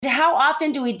How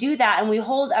often do we do that and we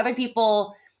hold other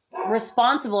people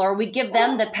responsible, or we give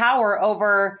them the power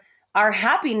over our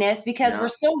happiness because we're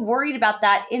so worried about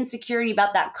that insecurity,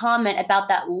 about that comment, about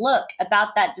that look,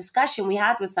 about that discussion we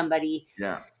had with somebody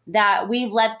that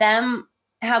we've let them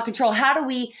have control. How do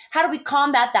we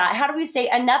combat that? How do we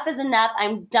say enough is enough?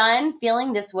 I'm done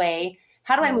feeling this way.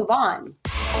 How do I move on?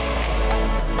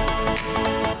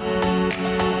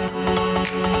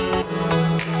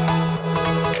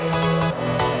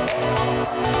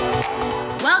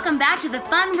 Welcome back to the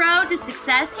fun road to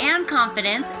success and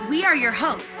confidence. We are your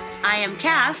hosts. I am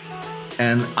Kass.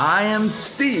 And I am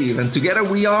Steve. And together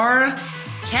we are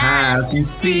Kass and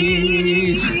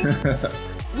Steve.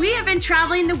 We have been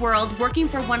traveling the world working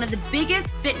for one of the biggest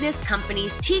fitness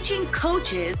companies, teaching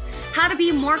coaches how to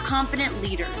be more confident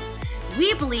leaders.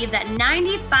 We believe that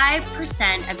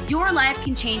 95% of your life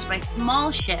can change by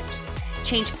small shifts.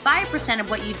 Change 5% of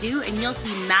what you do and you'll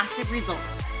see massive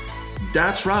results.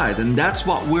 That's right, and that's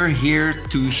what we're here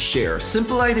to share.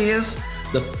 Simple ideas,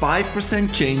 the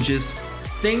 5% changes,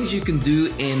 things you can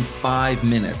do in 5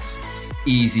 minutes.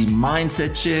 Easy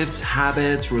mindset shifts,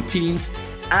 habits, routines,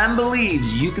 and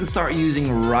beliefs you can start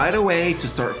using right away to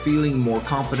start feeling more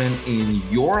confident in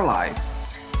your life.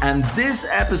 And this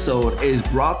episode is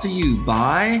brought to you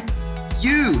by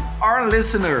you, our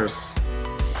listeners.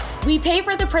 We pay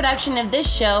for the production of this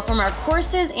show from our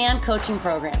courses and coaching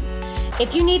programs.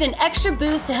 If you need an extra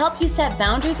boost to help you set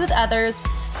boundaries with others,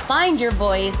 find your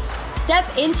voice, step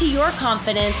into your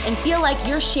confidence, and feel like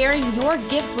you're sharing your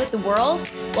gifts with the world,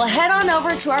 well, head on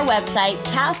over to our website,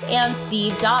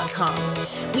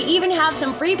 kassandsteve.com. We even have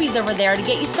some freebies over there to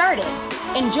get you started.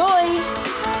 Enjoy!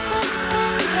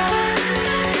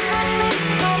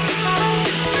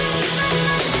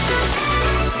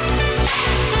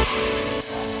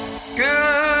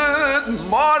 Good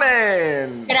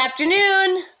morning! Good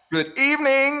afternoon! Good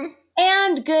evening!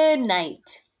 And good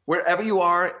night. Wherever you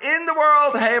are in the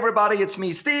world. Hey everybody, it's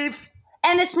me, Steve.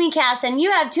 And it's me, Kass, and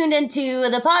you have tuned into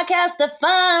the podcast, The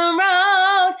Fun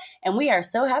Road. And we are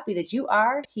so happy that you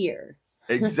are here.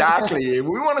 Exactly.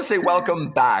 We want to say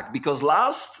welcome back because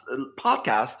last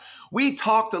podcast, we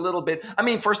talked a little bit.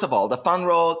 First of all, The Fun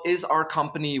Road is our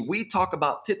company. We talk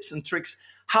about tips and tricks,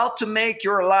 how to make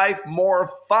your life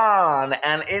more fun.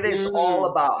 And it is all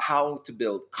about how to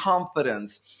build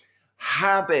confidence,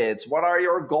 habits, what are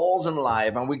your goals in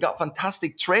life? And we got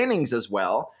fantastic trainings as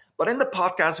well. But in the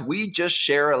podcast, we just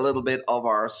share a little bit of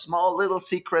our small little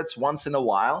secrets once in a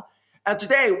while. And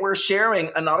today we're sharing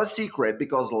another secret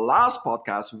because last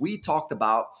podcast we talked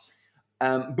about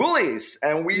bullies.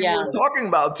 And we were talking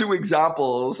about 2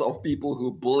 examples of people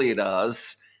who bullied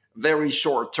us, very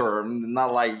short term,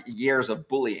 not like years of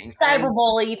bullying.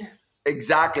 Cyberbullied.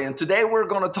 Exactly. And today we're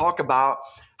going to talk about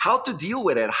how to deal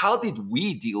with it. How did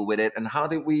we deal with it? And how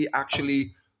did we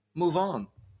actually move on?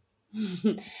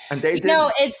 And they did.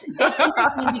 It's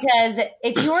interesting because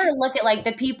if you were to look at like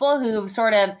the people who've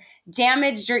sort of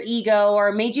damaged your ego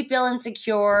or made you feel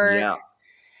insecure,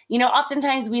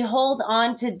 oftentimes we hold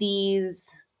on to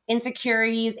these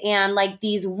insecurities and like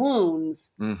these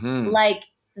wounds, like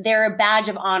they're a badge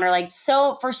of honor. Like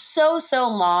for so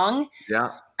long. Yeah.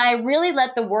 I really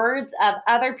let the words of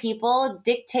other people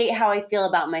dictate how I feel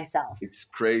about myself. It's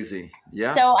crazy.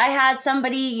 Yeah. So I had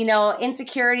somebody,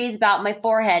 insecurities about my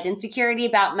forehead, insecurity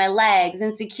about my legs,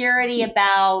 insecurity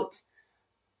about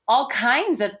all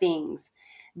kinds of things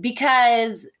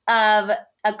because of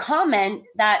a comment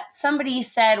that somebody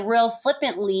said real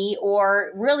flippantly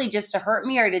or really just to hurt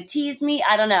me or to tease me.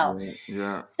 I don't know.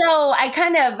 Yeah. So I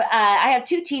kind of, I have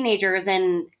 2 teenagers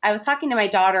and I was talking to my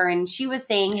daughter and she was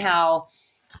saying how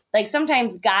like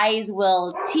sometimes guys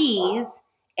will tease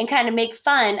and kind of make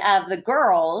fun of the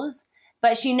girls,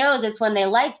 but she knows it's when they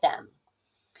like them.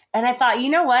 And I thought, you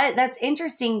know what? That's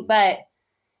interesting. But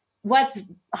what's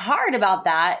hard about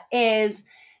that is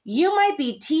you might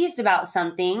be teased about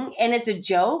something and it's a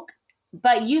joke,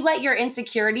 but you let your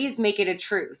insecurities make it a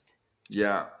truth.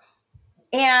 Yeah.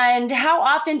 And how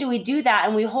often do we do that?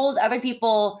 And we hold other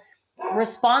people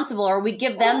responsible or we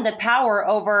give them the power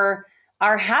over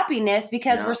our happiness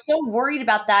because we're so worried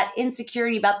about that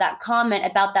insecurity, about that comment,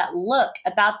 about that look,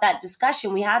 about that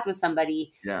discussion we had with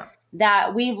somebody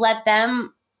that we've let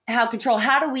them have control.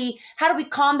 How do we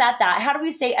combat that? How do we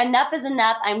say enough is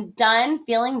enough? I'm done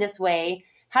feeling this way.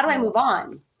 How do I move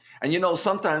on? And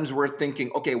sometimes we're thinking,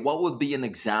 okay, what would be an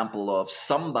example of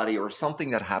somebody or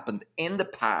something that happened in the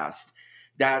past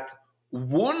that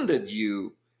wounded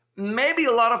you? Maybe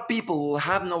a lot of people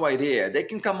have no idea. They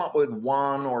can come up with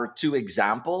 1 or 2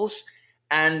 examples.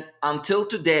 And until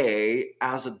today,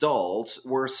 as adults,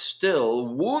 we're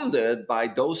still wounded by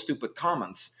those stupid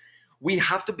comments. we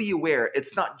have to be aware.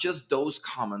 It's not just those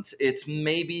comments. It's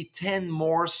maybe 10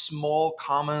 more small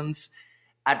comments.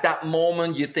 At that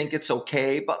moment, you think it's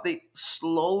okay, but they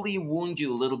slowly wound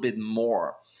you a little bit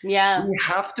more. Yeah. We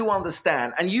have to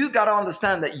understand, and you got to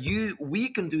understand that we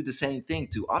can do the same thing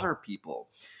to other people.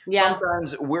 Yeah.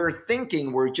 Sometimes we're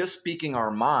thinking we're just speaking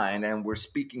our mind and we're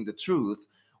speaking the truth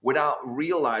without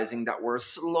realizing that we're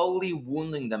slowly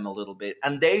wounding them a little bit.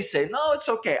 And they say, no, it's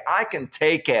okay. I can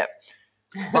take it.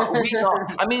 But we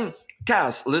don't. I mean,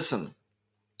 Kass, listen,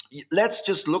 let's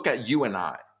just look at you and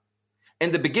I.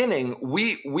 In the beginning,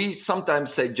 we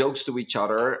sometimes say jokes to each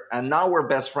other, and now we're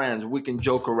best friends. We can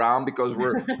joke around because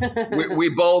we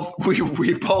both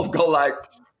go like,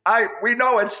 we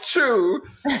know it's true.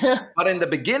 But in the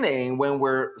beginning, when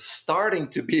we're starting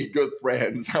to be good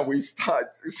friends and we start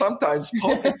sometimes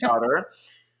poke each other,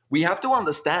 we have to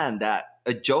understand that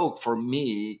a joke for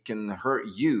me can hurt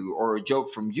you, or a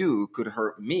joke from you could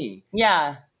hurt me.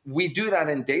 Yeah. We do that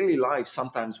in daily life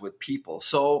sometimes with people.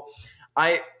 So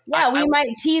we might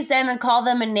tease them and call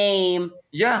them a name.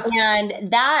 Yeah.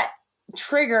 And that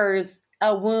triggers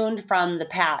a wound from the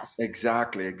past.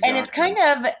 Exactly. And it's kind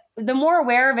of, the more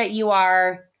aware of it you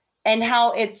are and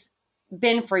how it's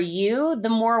been for you, the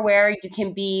more aware you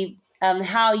can be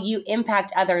how you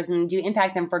impact others. And do you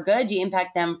impact them for good? Do you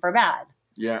impact them for bad?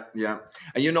 Yeah. Yeah.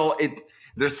 And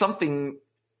there's something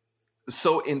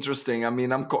so interesting. I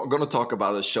mean, I'm going to talk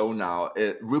about a show now,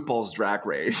 RuPaul's Drag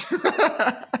Race.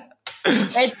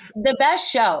 It's the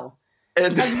best show.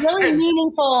 It has really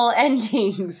meaningful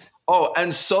endings. Oh,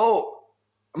 and so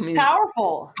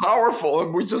powerful,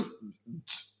 and we just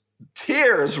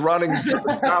tears running down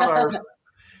our.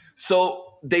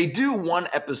 So they do one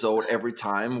episode every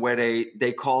time where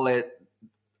they call it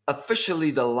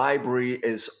officially the library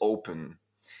is open,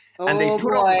 and they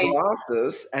put on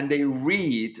glasses and they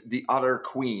read the other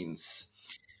queens.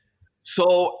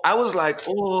 So I was like,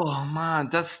 oh man,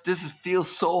 this feels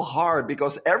so hard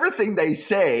because everything they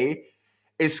say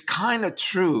is kind of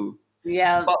true.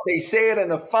 Yeah. But they say it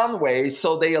in a fun way,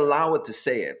 so they allow it to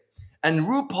say it. And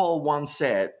RuPaul once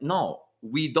said, no,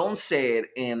 we don't say it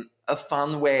in a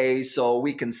fun way so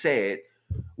we can say it.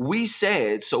 We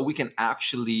say it so we can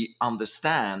actually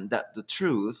understand that the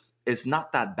truth is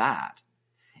not that bad.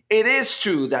 It is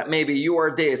true that maybe you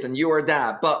are this and you are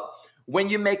that, but when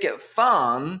you make it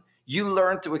fun, you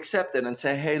learn to accept it and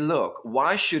say, hey, look,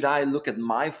 why should I look at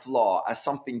my flaw as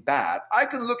something bad? I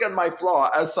can look at my flaw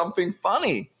as something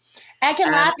funny. I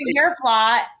can laugh at your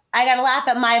flaw. I got to laugh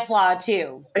at my flaw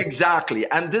too. Exactly.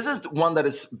 And this is one that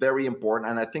is very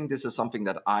important. And I think this is something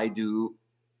that I do,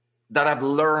 that I've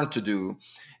learned to do,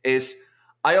 is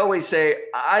I always say,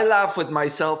 I laugh with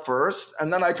myself first,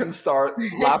 and then I can start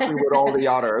laughing with all the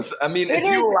others. I mean, if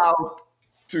you allow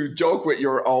to joke with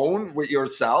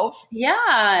yourself,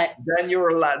 yeah, then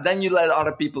you let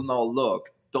other people know,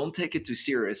 look, don't take it too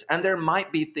serious. And there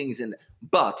might be things in it,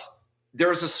 but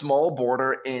there's a small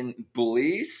border in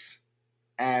bullies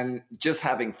and just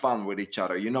having fun with each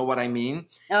other. You know what I mean?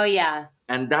 Oh, yeah.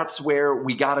 And that's where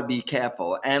we got to be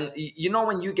careful. And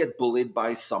when you get bullied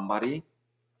by somebody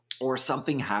or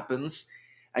something happens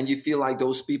and you feel like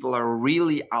those people are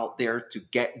really out there to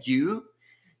get you,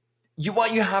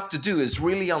 what you have to do is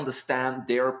really understand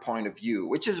their point of view,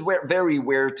 which is very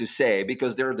weird to say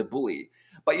because they're the bully.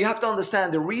 But you have to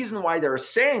understand the reason why they're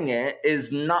saying it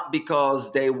is not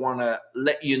because they want to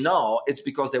let you know, it's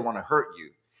because they want to hurt you.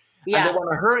 Yeah. And they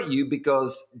want to hurt you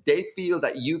because they feel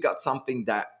that you got something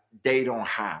that they don't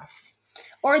have.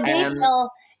 Or if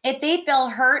they feel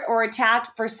hurt or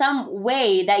attacked for some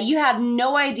way that you have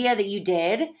no idea that you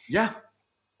did. Yeah.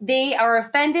 They are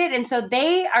offended, and so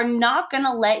they are not going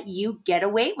to let you get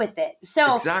away with it.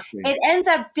 So It ends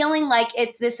up feeling like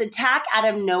it's this attack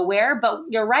out of nowhere. But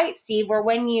you're right, Steve, where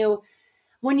when you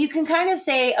can kind of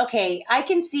say, okay, I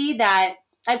can see that.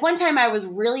 Like one time I was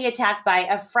really attacked by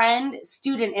a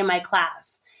student in my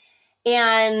class.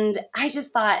 And I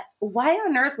just thought, why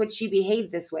on earth would she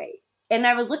behave this way? And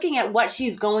I was looking at what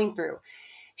she's going through.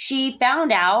 She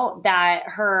found out that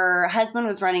her husband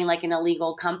was running like an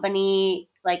illegal company,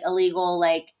 like illegal,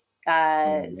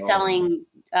 selling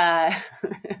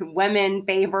women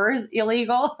favors,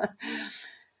 illegal.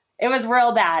 It was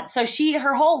real bad. So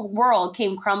her whole world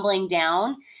came crumbling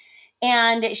down.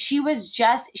 And she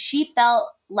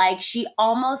felt like she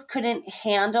almost couldn't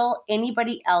handle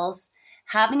anybody else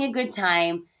having a good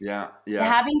time,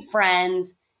 having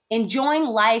friends, enjoying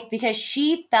life, because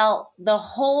she felt the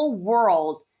whole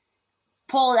world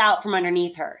pulled out from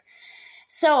underneath her.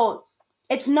 So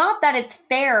it's not that it's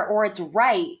fair or it's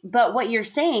right, but what you're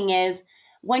saying is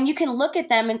when you can look at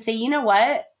them and say, you know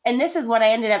what? And this is what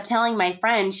I ended up telling my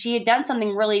friend. She had done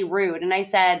something really rude. And I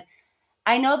said,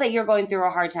 I know that you're going through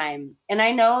a hard time. And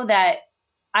I know that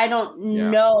I don't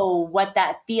know what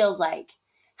that feels like.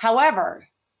 However,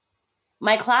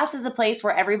 my class is a place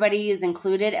where everybody is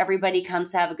included. Everybody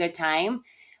comes to have a good time.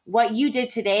 What you did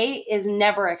today is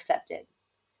never accepted.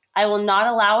 I will not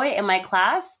allow it in my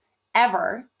class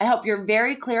ever. I hope you're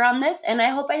very clear on this, and I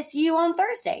hope I see you on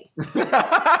Thursday. And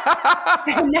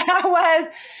that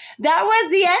was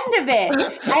the end of it.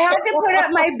 I had to put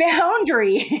up my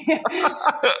boundary.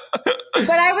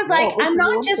 But I was like, I'm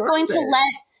not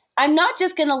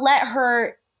just going to let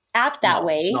her act that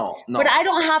way, but I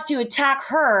don't have to attack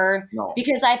her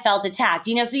because I felt attacked,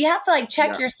 so you have to like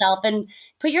check yourself and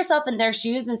put yourself in their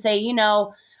shoes and say,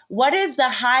 what is the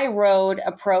high road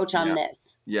approach on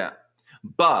this? Yeah.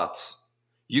 But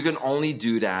you can only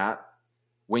do that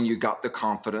when you got the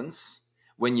confidence,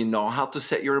 when you know how to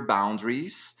set your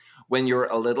boundaries, when you're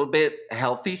a little bit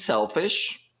healthy,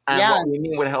 selfish. And what we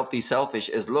mean with healthy, selfish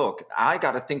is, look, I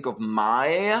got to think of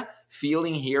my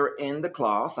feeling here in the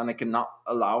class, and I cannot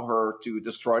allow her to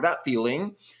destroy that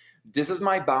feeling. This is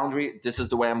my boundary. This is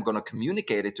the way I'm going to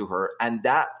communicate it to her. And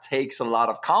that takes a lot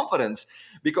of confidence,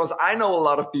 because I know a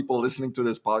lot of people listening to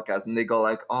this podcast and they go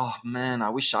like, oh man, I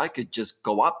wish I could just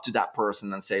go up to that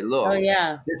person and say, look,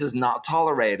 this is not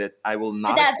tolerated. I will not.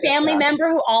 To that family member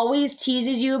who always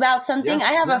teases you about something.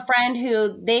 I have a friend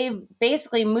who they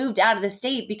basically moved out of the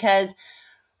state because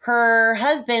her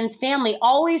husband's family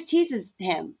always teases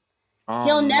him.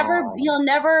 He'll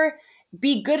never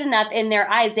be good enough in their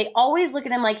eyes. They always look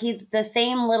at him like he's the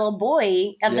same little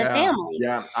boy of the family.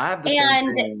 Yeah, I have the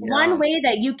same thing. One way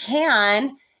that you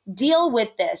can deal with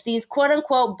these quote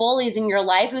unquote bullies in your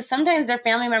life, who sometimes are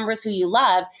family members who you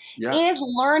love, is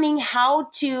learning how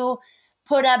to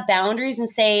put up boundaries and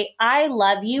say, I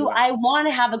love you. I want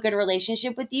to have a good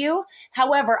relationship with you.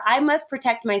 However, I must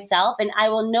protect myself, and I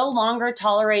will no longer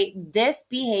tolerate this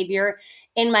behavior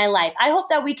in my life. I hope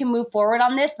that we can move forward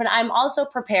on this, but I'm also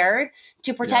prepared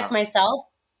to protect myself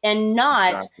and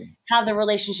not have the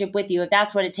relationship with you if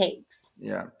that's what it takes.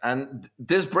 Yeah. And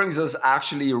this brings us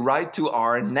actually right to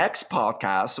our next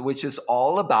podcast, which is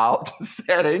all about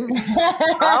setting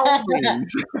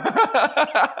boundaries.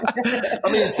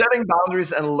 Setting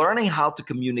boundaries and learning how to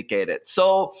communicate it.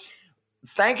 So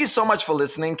thank you so much for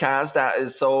listening, Kass. That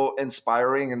is so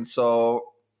inspiring and so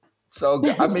good.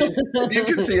 If you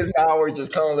can see it now, we're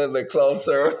just coming a little bit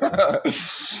closer. But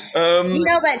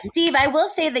Steve, I will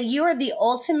say that you are the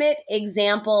ultimate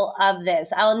example of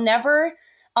this. I'll never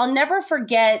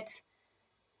forget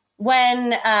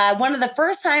when one of the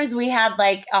first times we had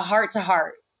like a heart to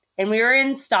heart, and we were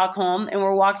in Stockholm and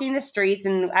we're walking the streets,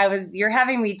 and you're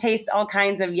having me taste all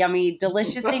kinds of yummy,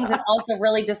 delicious things, and also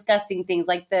really disgusting things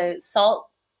like the salt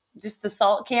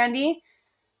candy,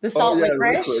 the salt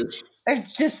licorice.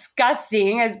 It's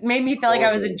disgusting. It made me feel like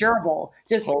I was a gerbil.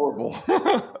 Just horrible.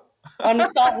 On a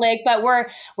salt lake. But we're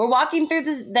walking through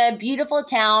the beautiful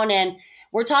town, and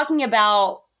we're talking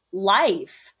about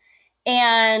life.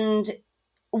 And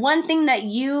one thing that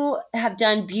you have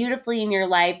done beautifully in your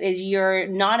life is you're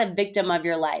not a victim of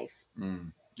your life.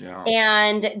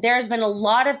 And there's been a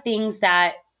lot of things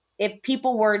that if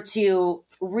people were to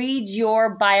read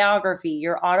your biography,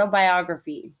 your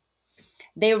autobiography,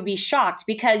 they would be shocked,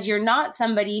 because you're not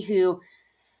somebody who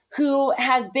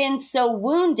has been so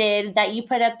wounded that you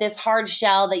put up this hard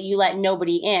shell that you let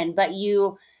nobody in, but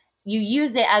you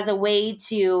use it as a way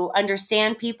to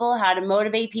understand people, how to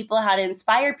motivate people, how to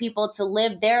inspire people to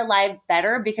live their life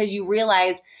better, because you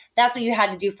realize that's what you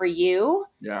had to do for you.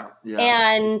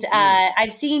 And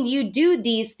I've seen you do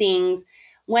these things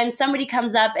when somebody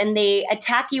comes up and they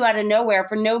attack you out of nowhere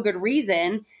for no good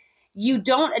reason. You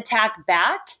don't attack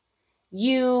back.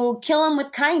 You kill them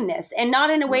with kindness, and not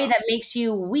in a way that makes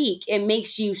you weak. It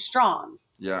makes you strong.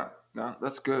 Yeah,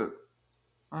 that's good.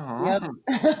 Yep.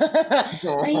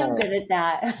 I am good at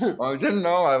that. I didn't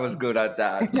know I was good at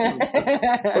that.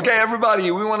 Okay,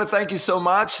 everybody, we want to thank you so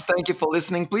much. Thank you for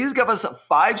listening. Please give us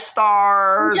 5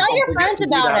 stars. Tell your friends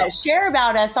about us. Share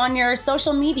about us on your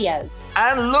social medias.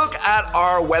 And look at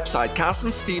our website,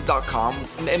 kassandsteve.com.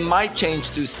 It might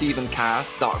change to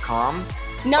steveandkass.com.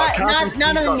 Not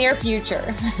in the near future.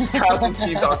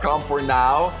 kassandsteve.com for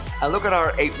now. And look at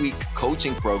our 8-week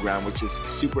coaching program, which is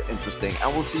super interesting.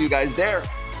 And we'll see you guys there.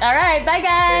 All right. Bye,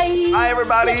 guys. Bye,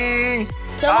 everybody.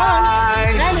 So long.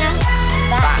 Bye now.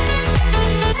 Bye.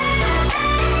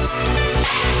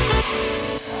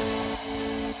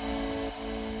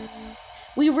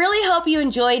 We really hope you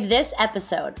enjoyed this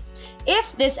episode.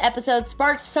 If this episode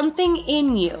sparked something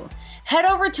in you, Head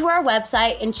over to our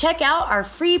website and check out our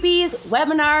freebies,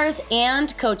 webinars,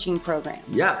 and coaching programs.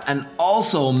 Yeah, and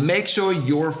also make sure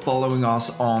you're following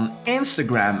us on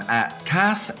Instagram at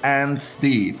Kass and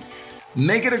Steve.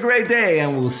 Make it a great day,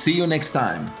 and we'll see you next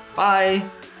time. Bye.